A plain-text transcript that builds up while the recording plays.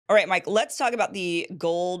All right, Mike, let's talk about the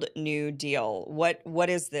Gold New Deal. What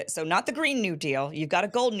is this? So not the Green New Deal. You've got a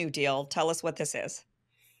Gold New Deal. Tell us what this is.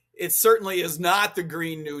 It certainly is not the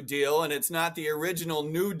Green New Deal, and it's not the original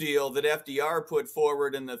New Deal that FDR put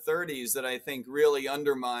forward in the 30s that I think really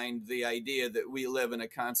undermined the idea that we live in a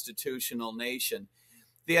constitutional nation.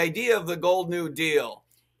 The idea of the Gold New Deal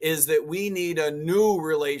is that we need a new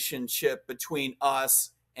relationship between us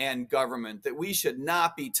and government, that we should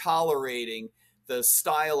not be tolerating the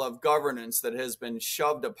style of governance that has been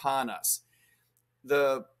shoved upon us.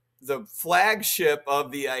 The flagship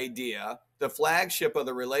of the idea, the flagship of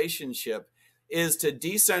the relationship, is to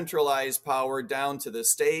decentralize power down to the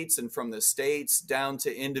states and from the states down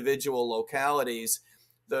to individual localities.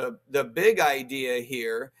 The big idea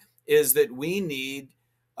here is that we need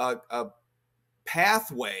a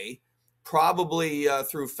pathway, probably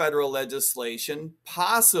through federal legislation,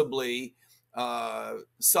 possibly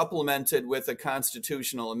supplemented with a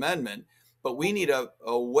constitutional amendment, but we need a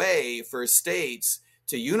way for states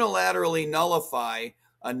to unilaterally nullify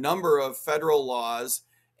a number of federal laws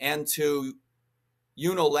and to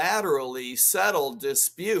unilaterally settle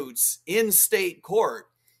disputes in state court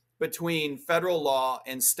between federal law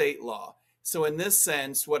and state law. So in this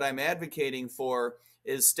sense, what I'm advocating for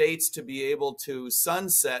is states to be able to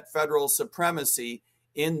sunset federal supremacy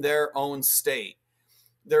in their own state.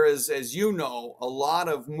 There is, as you know, a lot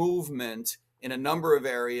of movement in a number of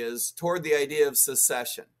areas toward the idea of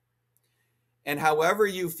secession. And however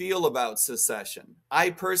you feel about secession,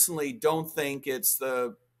 I personally don't think it's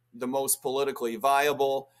the most politically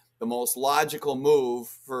viable, the most logical move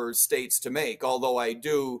for states to make, although I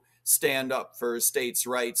do stand up for states'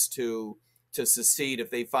 rights to secede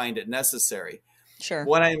if they find it necessary. Sure.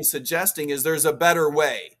 What I'm suggesting is there's a better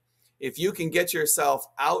way. If you can get yourself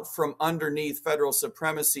out from underneath federal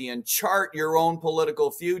supremacy and chart your own political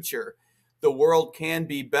future, the world can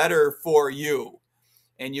be better for you.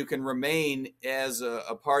 And you can remain as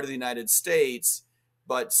a part of the United States,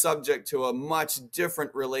 but subject to a much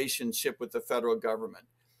different relationship with the federal government.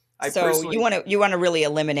 So you want to really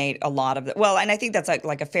eliminate a lot of the, well, and I think that's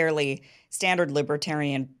like a fairly standard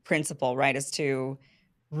libertarian principle, right? Is to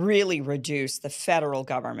really reduce the federal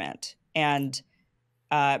government and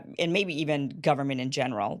maybe even government in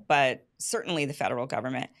general, but certainly the federal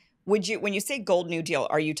government. Would you, when you say Gold New Deal,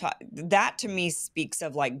 are you that to me speaks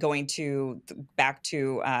of like going back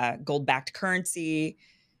to gold-backed currency,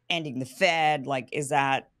 ending the Fed? Like, is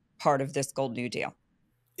that part of this Gold New Deal?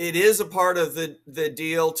 It is a part of the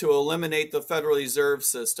deal to eliminate the Federal Reserve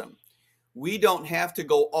System. We don't have to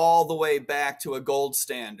go all the way back to a gold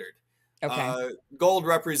standard. Okay. Gold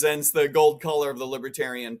represents the gold color of the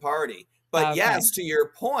Libertarian Party. But Okay. yes, to your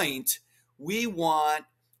point, we want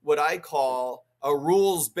what I call a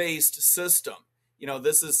rules-based system. You know,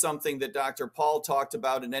 this is something that Dr. Paul talked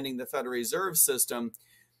about in ending the Federal Reserve System.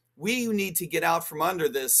 We need to get out from under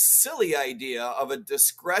this silly idea of a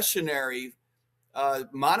discretionary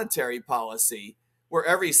monetary policy where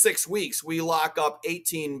every 6 weeks we lock up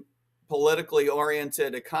 18 politically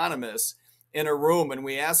oriented economists in a room and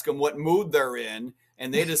we ask them what mood they're in,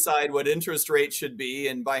 and they decide what interest rate should be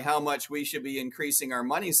and by how much we should be increasing our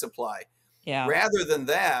money supply. Yeah. Rather than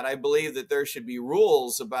that, I believe that there should be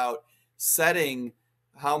rules about setting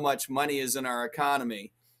how much money is in our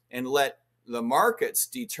economy and let the markets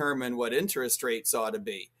determine what interest rates ought to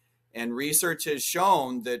be. And research has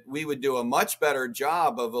shown that we would do a much better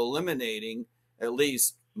job of eliminating, at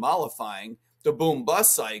least mollifying, the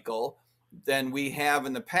boom-bust cycle than we have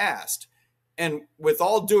in the past. And with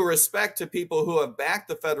all due respect to people who have backed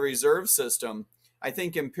the Federal Reserve System, I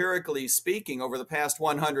think empirically speaking, over the past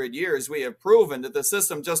 100 years, we have proven that the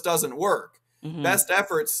system just doesn't work. Mm-hmm. Best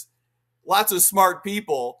efforts, lots of smart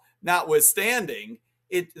people notwithstanding,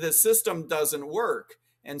 the system doesn't work.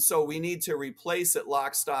 And so we need to replace it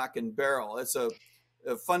lock, stock, and barrel. It's a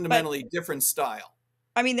fundamentally different style.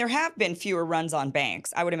 I mean, there have been fewer runs on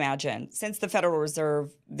banks, I would imagine. Since the Federal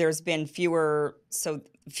Reserve, there's been fewer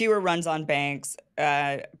runs on banks.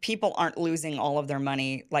 People aren't losing all of their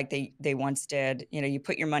money like they once did. You know, you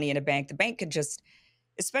put your money in a bank, the bank could just,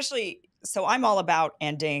 especially, so I'm all about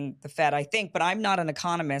ending the Fed, I think, but I'm not an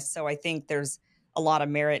economist, so I think there's a lot of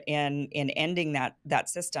merit in ending that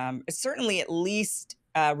system. It's certainly at least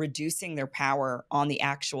reducing their power on the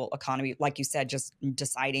actual economy, like you said, just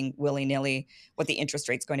deciding willy-nilly what the interest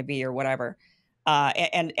rate's going to be or whatever,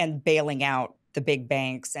 and bailing out the big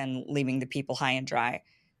banks and leaving the people high and dry.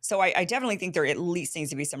 So I definitely think there at least needs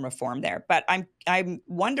to be some reform there. But I'm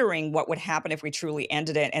wondering what would happen if we truly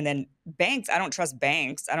ended it. And then banks, I don't trust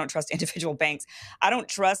banks. I don't trust individual banks. I don't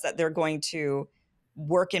trust that they're going to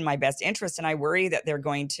work in my best interest. And I worry that they're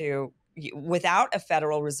going to without a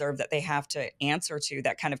Federal Reserve that they have to answer to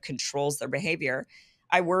that kind of controls their behavior,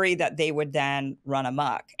 I worry that they would then run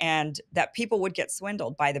amok and that people would get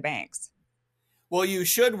swindled by the banks. Well, you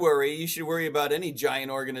should worry. You should worry about any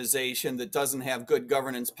giant organization that doesn't have good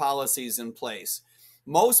governance policies in place.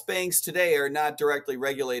 Most banks today are not directly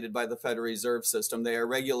regulated by the Federal Reserve System. They are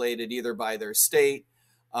regulated either by their state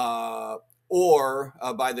or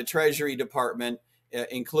by the Treasury Department,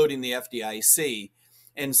 including the FDIC.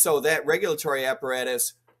 And so that regulatory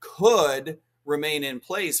apparatus could remain in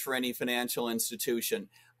place for any financial institution.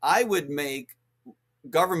 I would make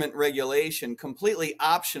government regulation completely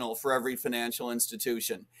optional for every financial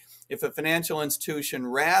institution. If a financial institution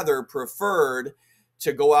rather preferred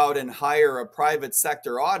to go out and hire a private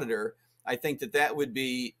sector auditor, I think that that would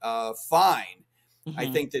be fine. I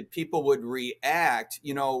think that people would react.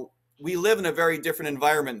 You know, we live in a very different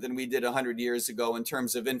environment than we did 100 years ago in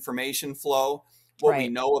terms of information flow, what we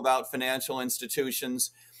know about financial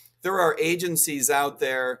institutions. There are agencies out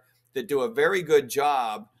there that do a very good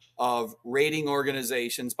job of rating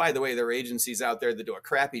organizations. By the way, there are agencies out there that do a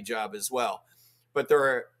crappy job as well. But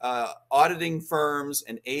there are auditing firms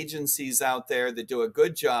and agencies out there that do a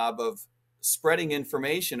good job of spreading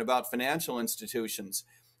information about financial institutions.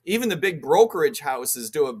 Even the big brokerage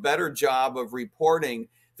houses do a better job of reporting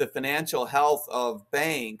the financial health of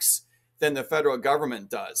banks than the federal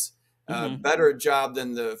government does. Better job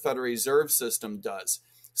than the Federal Reserve System does.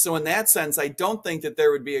 So in that sense, I don't think that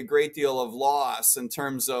there would be a great deal of loss in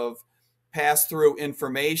terms of pass-through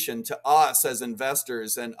information to us as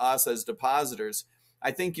investors and us as depositors.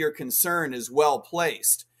 I think your concern is well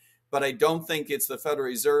placed, but I don't think it's the Federal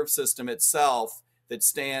Reserve System itself that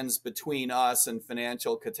stands between us and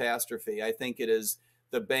financial catastrophe. I think it is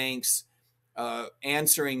the banks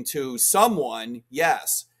answering to someone,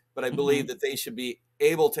 yes, but I believe that they should be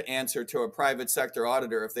able to answer to a private sector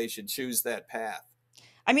auditor if they should choose that path.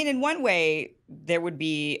 I mean, in one way, there would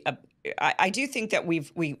be I do think that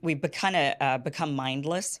we've become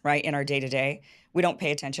mindless, right, in our day to day. We don't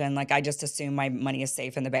pay attention. Like, I just assume my money is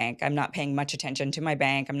safe in the bank. I'm not paying much attention to my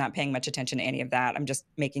bank. I'm not paying much attention to any of that. I'm just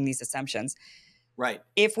making these assumptions. Right.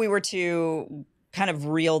 If we were to kind of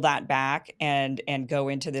reel that back and go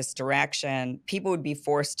into this direction, people would be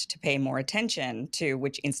forced to pay more attention to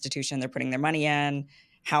which institution they're putting their money in,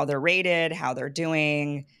 how they're rated, how they're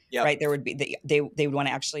doing. Yep. Right. There would be they would want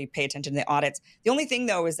to actually pay attention to the audits. The only thing,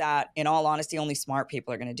 though, is that, in all honesty, only smart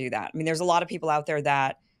people are going to do that. I mean, there's a lot of people out there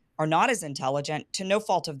that are not as intelligent, to no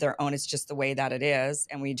fault of their own. It's just the way that it is.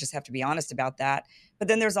 And we just have to be honest about that. But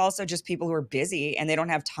then there's also just people who are busy and they don't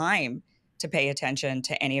have time to pay attention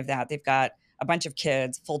to any of that. They've got a bunch of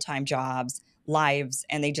kids, full-time jobs, lives,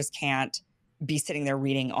 and they just can't be sitting there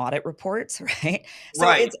reading audit reports. Right. So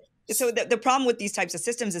right. So the problem with these types of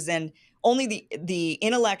systems is then only the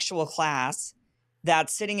intellectual class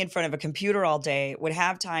that's sitting in front of a computer all day would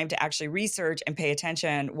have time to actually research and pay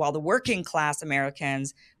attention, while the working class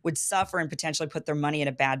Americans would suffer and potentially put their money in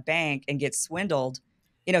a bad bank and get swindled.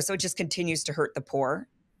 You know, so it just continues to hurt the poor.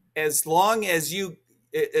 As long as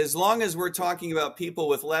we're talking about people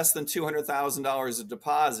with less than $200,000 of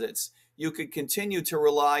deposits, you could continue to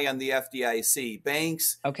rely on the FDIC.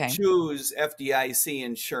 Banks choose FDIC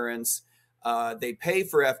insurance. They pay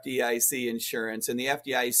for FDIC insurance, and the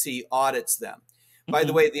FDIC audits them. By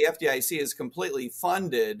the way, the FDIC is completely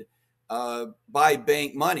funded by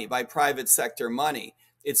bank money, by private sector money.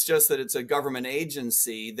 It's just that it's a government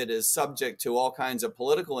agency that is subject to all kinds of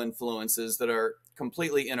political influences that are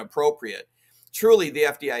completely inappropriate. Truly, the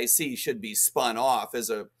FDIC should be spun off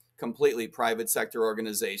as a completely private sector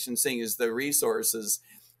organization, seeing as the resources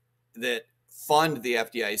that fund the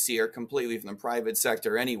FDIC are completely from the private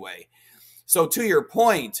sector anyway. So to your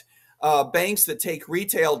point, banks that take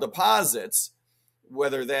retail deposits,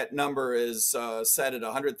 whether that number is set at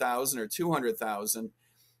 100,000 or 200,000,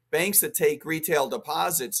 banks that take retail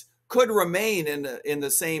deposits could remain in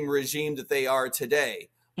the same regime that they are today,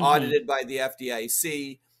 audited by the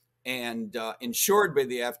FDIC and insured by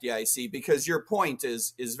the FDIC, because your point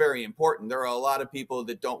is very important. There are a lot of people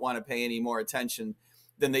that don't want to pay any more attention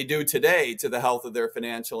than they do today to the health of their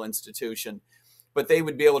financial institution, but they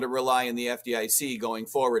would be able to rely on the FDIC going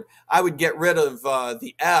forward. I would get rid of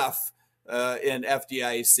the F in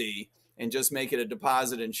FDIC and just make it a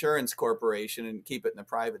deposit insurance corporation and keep it in the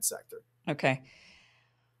private sector. Okay.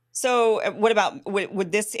 So what about,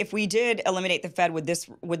 would this, if we did eliminate the Fed, would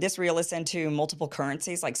this reel us into multiple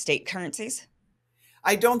currencies, like state currencies?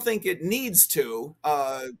 I don't think it needs to.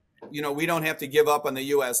 You know, we don't have to give up on the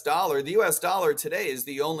US dollar. The US dollar today is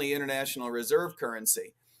the only international reserve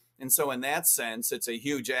currency. And so in that sense, it's a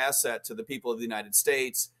huge asset to the people of the United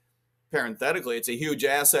States, parenthetically, it's a huge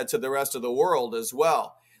asset to the rest of the world as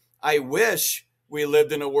well. I wish we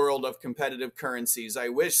lived in a world of competitive currencies. I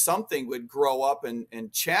wish something would grow up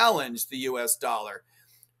and challenge the US dollar,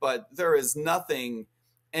 but there is nothing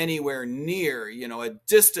anywhere near, a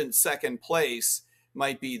distant second place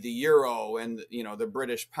might be the euro and, the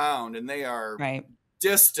British pound, and they are Right.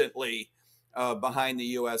 distantly behind the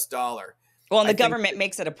US dollar. Well, and the government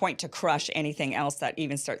makes it a point to crush anything else that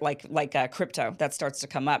even start like crypto that starts to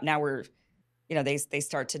come up. Now we're, they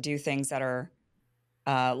start to do things that are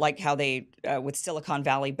like how they with Silicon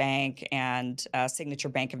Valley Bank and Signature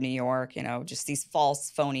Bank of New York, just these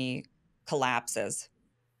false, phony collapses.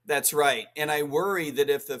 That's right. And I worry that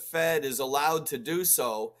if the Fed is allowed to do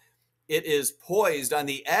so, it is poised on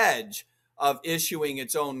the edge of issuing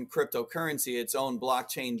its own cryptocurrency, its own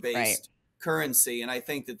blockchain-based currency. And I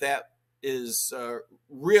think that is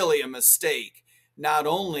really a mistake, not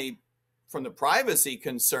only from the privacy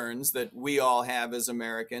concerns that we all have as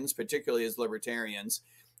Americans, particularly as libertarians,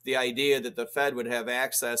 the idea that the Fed would have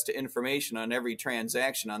access to information on every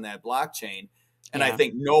transaction on that blockchain. And I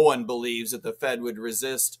think no one believes that the Fed would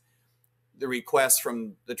resist the request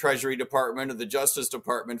from the Treasury Department or the Justice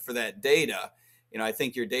Department for that data. I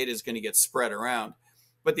think your data is going to get spread around.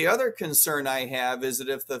 But the other concern I have is that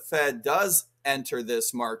if the Fed does enter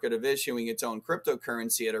this market of issuing its own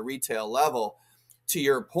cryptocurrency at a retail level, to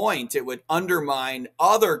your point, it would undermine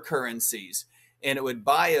other currencies and it would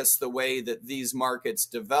bias the way that these markets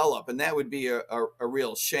develop. And that would be a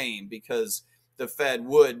real shame, because the Fed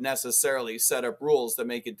would necessarily set up rules that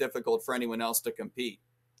make it difficult for anyone else to compete.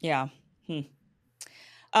 Yeah.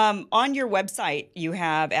 On your website, you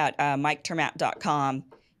have at MikeTermat.com,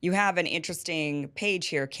 you have an interesting page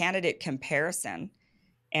here, candidate comparison.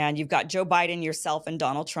 And you've got Joe Biden, yourself, and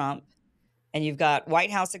Donald Trump. And you've got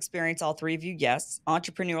White House experience, all three of you, yes.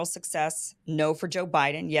 Entrepreneurial success, no for Joe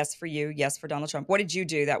Biden, yes for you, yes for Donald Trump. What did you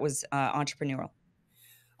do that was entrepreneurial?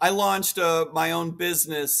 I launched my own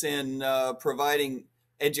business in providing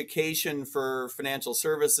education for financial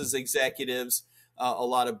services executives, a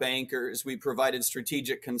lot of bankers. We provided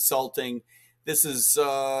strategic consulting. This is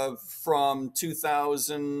from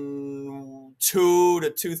 2002 to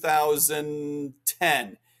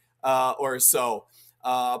 2010 or so.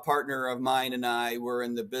 A partner of mine and I were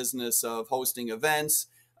in the business of hosting events,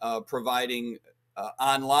 providing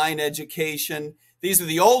online education. These are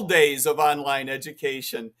the old days of online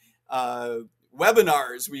education,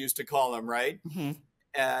 webinars, we used to call them, right? Mm-hmm.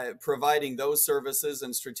 Providing those services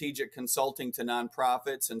and strategic consulting to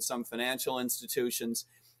nonprofits and some financial institutions.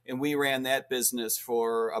 And we ran that business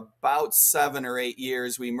for about 7 or 8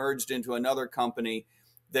 years. We merged into another company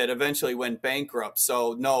that eventually went bankrupt.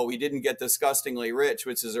 So no, we didn't get disgustingly rich,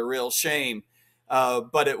 which is a real shame.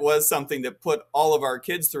 But it was something that put all of our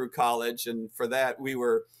kids through college. And for that, we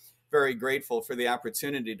were very grateful for the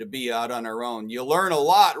opportunity to be out on our own. You learn a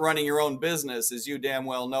lot running your own business, as you damn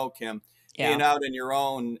well know, Kim. Yeah. Being out on your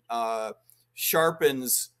own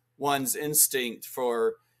sharpens one's instinct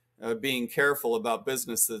for being careful about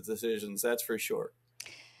business decisions. That's for sure.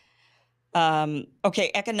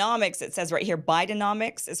 Okay, economics, it says right here,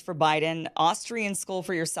 Bidenomics is for Biden, Austrian School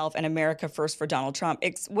for yourself, and America First for Donald Trump.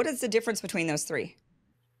 What is the difference between those three?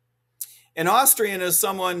 An Austrian is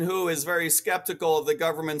someone who is very skeptical of the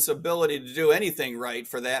government's ability to do anything right,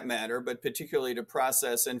 for that matter, but particularly to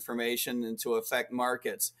process information and to affect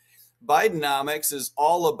markets. Bidenomics is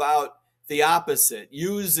all about the opposite,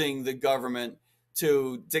 using the government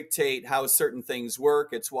to dictate how certain things work.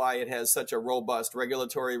 It's why it has such a robust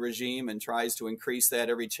regulatory regime and tries to increase that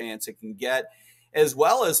every chance it can get, as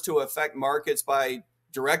well as to affect markets by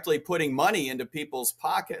directly putting money into people's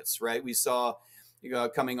pockets, right? We saw,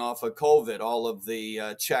 coming off of COVID, all of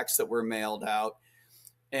the checks that were mailed out.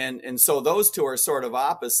 And so those two are sort of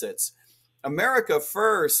opposites. America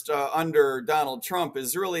First under Donald Trump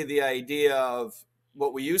is really the idea of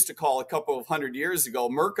what we used to call a couple of 100 years ago,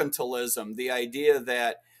 mercantilism, the idea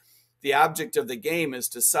that the object of the game is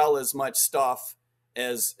to sell as much stuff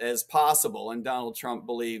as possible. And Donald Trump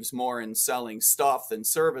believes more in selling stuff than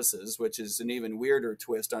services, which is an even weirder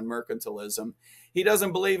twist on mercantilism. He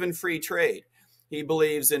doesn't believe in free trade. He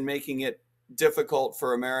believes in making it difficult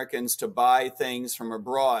for Americans to buy things from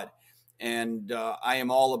abroad. And I am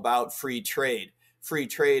all about free trade. Free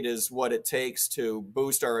trade is what it takes to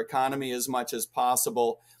boost our economy as much as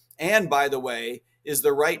possible. And by the way, is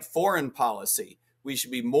the right foreign policy. We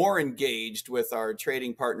should be more engaged with our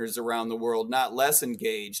trading partners around the world, not less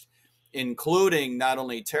engaged, including not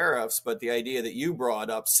only tariffs, but the idea that you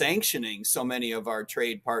brought up, sanctioning so many of our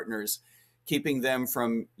trade partners, keeping them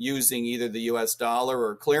from using either the US dollar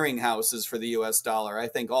or clearinghouses for the US dollar. I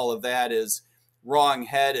think all of that is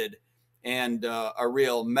wrong-headed and a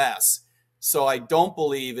real mess. So I don't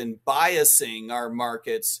believe in biasing our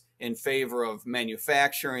markets in favor of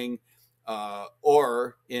manufacturing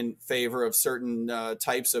or in favor of certain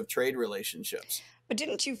types of trade relationships. But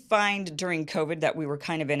didn't you find during COVID that we were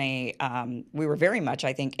kind of in we were very much,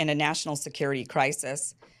 I think, in a national security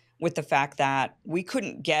crisis with the fact that we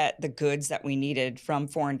couldn't get the goods that we needed from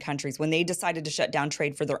foreign countries when they decided to shut down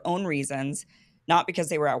trade for their own reasons, not because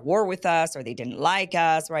they were at war with us or they didn't like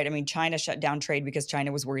us, right? I mean, China shut down trade because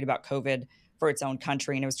China was worried about COVID for its own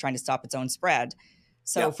country and it was trying to stop its own spread.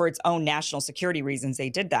 So Yeah. for its own national security reasons, they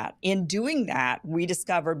did that. In doing that, we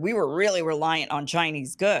discovered we were really reliant on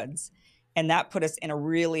Chinese goods. And that put us in a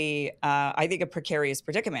really, I think, a precarious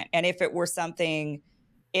predicament. And if it were something,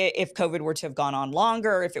 if COVID were to have gone on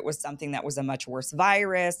longer, if it was something that was a much worse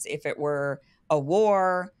virus, if it were a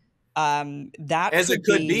war, that As it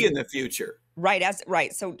could be be in the future.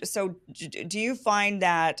 right. So do you find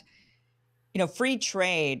that, free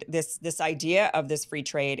trade, this idea of this free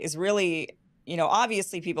trade is really,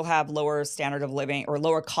 obviously people have lower standard of living or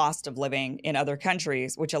lower cost of living in other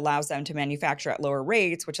countries, which allows them to manufacture at lower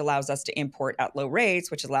rates, which allows us to import at low rates,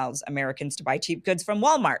 which allows Americans to buy cheap goods from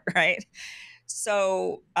Walmart, right?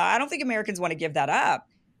 So I don't think Americans want to give that up.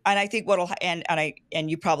 And I think and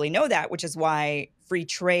you probably know that, which is why free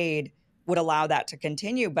trade would allow that to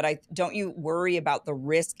continue. But don't you worry about the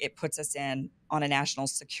risk it puts us in on a national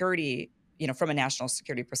security, from a national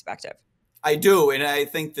security perspective? I do, and I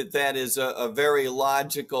think that is a very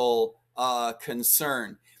logical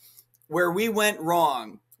concern. Where we went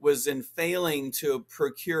wrong was in failing to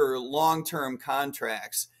procure long-term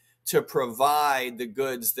contracts to provide the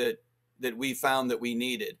goods that we found that we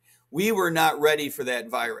needed. We were not ready for that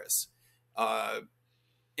virus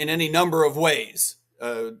in any number of ways.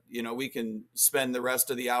 We can spend the rest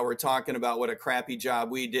of the hour talking about what a crappy job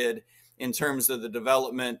we did in terms of the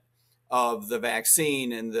development of the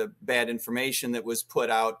vaccine and the bad information that was put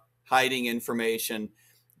out, hiding information,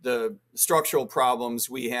 the structural problems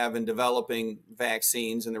we have in developing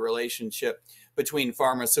vaccines and the relationship between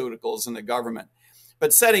pharmaceuticals and the government.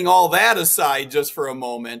 But setting all that aside just for a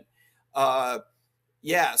moment,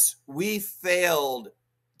 yes, we failed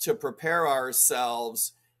to prepare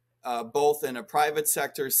ourselves both in a private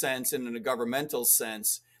sector sense and in a governmental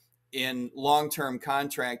sense in long-term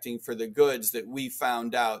contracting for the goods that we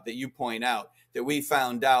found out, that you point out, that we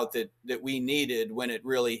found out that we needed when it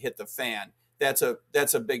really hit the fan. That's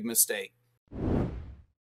a big mistake.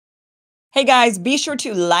 Hey guys, be sure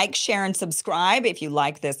to like, share, and subscribe if you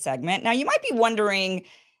like this segment. Now, you might be wondering,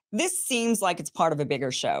 this seems like it's part of a bigger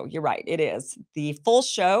show. You're right, it is. The full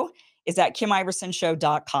show is at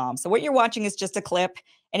KimIversonShow.com. So what you're watching is just a clip.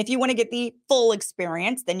 And if you want to get the full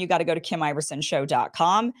experience, then you got to go to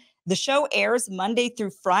KimIversonShow.com. The show airs Monday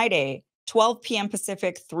through Friday, 12 p.m.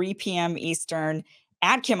 Pacific, 3 p.m. Eastern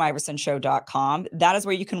at KimIversonShow.com. That is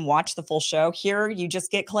where you can watch the full show. Here, you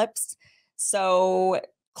just get clips. So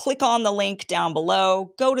click on the link down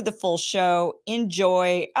below, go to the full show,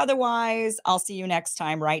 enjoy. Otherwise, I'll see you next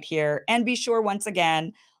time right here. And be sure, once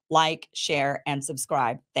again, like, share, and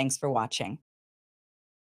subscribe. Thanks for watching.